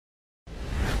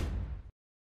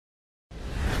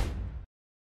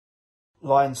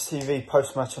Lions TV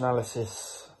post-match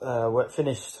analysis. Where it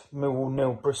finished Millwall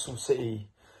 0, Bristol City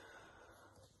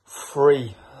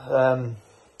 3.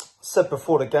 Said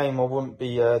before the game I wouldn't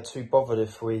be too bothered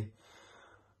if we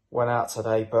went out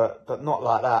today, but not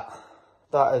like that.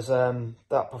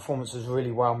 That performance has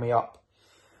really wound me up.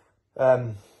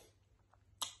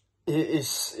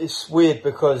 It's weird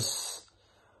because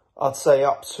I'd say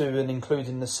up to and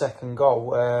including the second goal,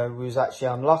 we was actually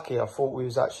unlucky. I thought we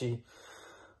was actually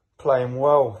playing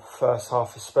well, first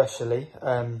half especially.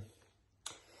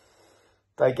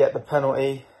 They get the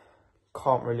penalty,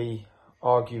 can't really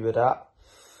argue with that.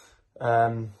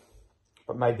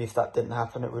 But maybe if that didn't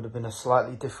happen, it would have been a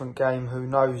slightly different game, who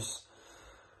knows.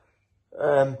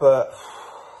 But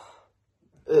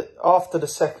after the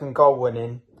second goal went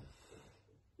in,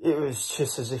 it was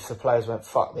just as if the players went,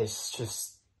 fuck this,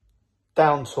 just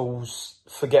down tools,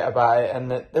 forget about it. And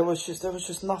there was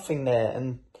just nothing there.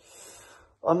 And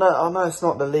I know it's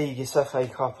not the league, it's FA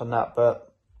Cup and that,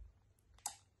 but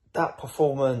that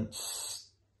performance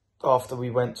after we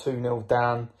went 2-0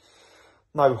 down,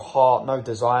 no heart, no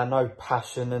desire, no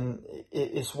passion, and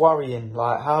it's worrying.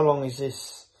 Like, how long is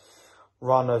this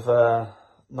run of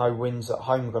no wins at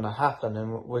home going to happen?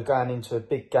 And we're going into a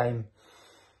big game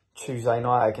Tuesday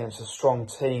night against a strong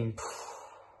team.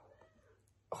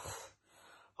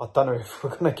 I don't know if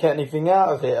we're going to get anything out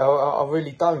of it. I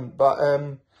really don't. But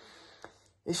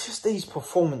it's just these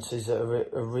performances that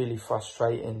are really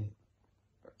frustrating.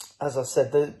 As I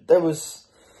said,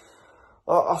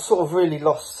 I sort of really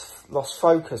lost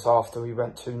focus after we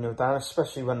went 2-0 down,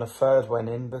 especially when the third went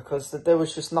in, because there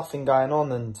was just nothing going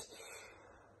on. And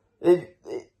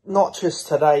not just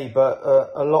today, but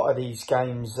a lot of these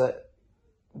games, that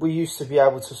we used to be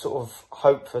able to sort of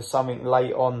hope for something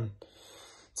late on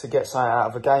to get something out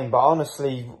of a game. But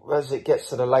honestly, as it gets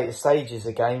to the later stages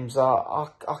of games, I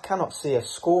cannot see us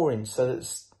scoring. So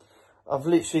I've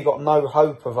literally got no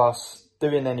hope of us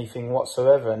doing anything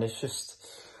whatsoever. And it's just,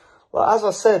 like, as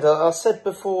I said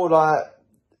before, like,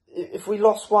 if we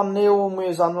lost 1-0 and we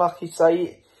was unlucky,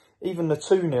 say, even the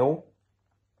 2-0,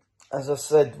 as I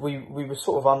said, we were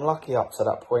sort of unlucky up to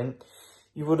that point.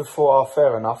 You would have thought, oh,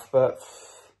 fair enough. But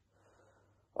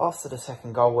after the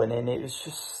second goal went in, it was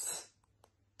just,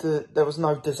 there was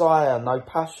no desire, no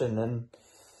passion. And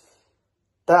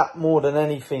that, more than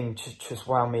anything, just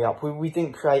wound me up. We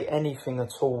didn't create anything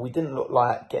at all. We didn't look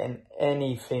like getting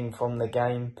anything from the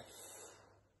game.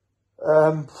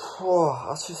 I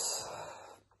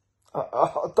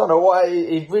don't know why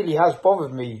it really has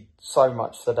bothered me so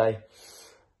much today.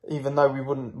 Even though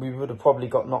we would have probably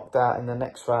got knocked out in the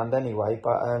next round anyway.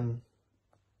 But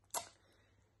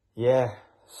yeah,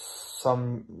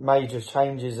 some major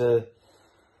changes are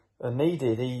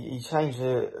needed. He changed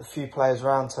a few players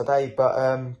around today, but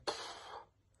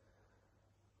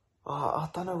I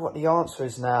don't know what the answer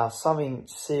is now. Something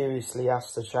seriously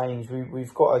has to change.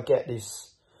 We've got to get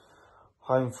this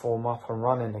home form up and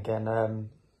running again.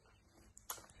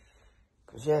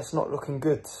 Because yeah, it's not looking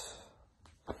good.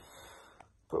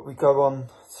 But we go on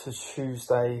to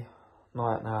Tuesday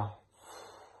night now.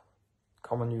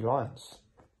 Come on, you Lions.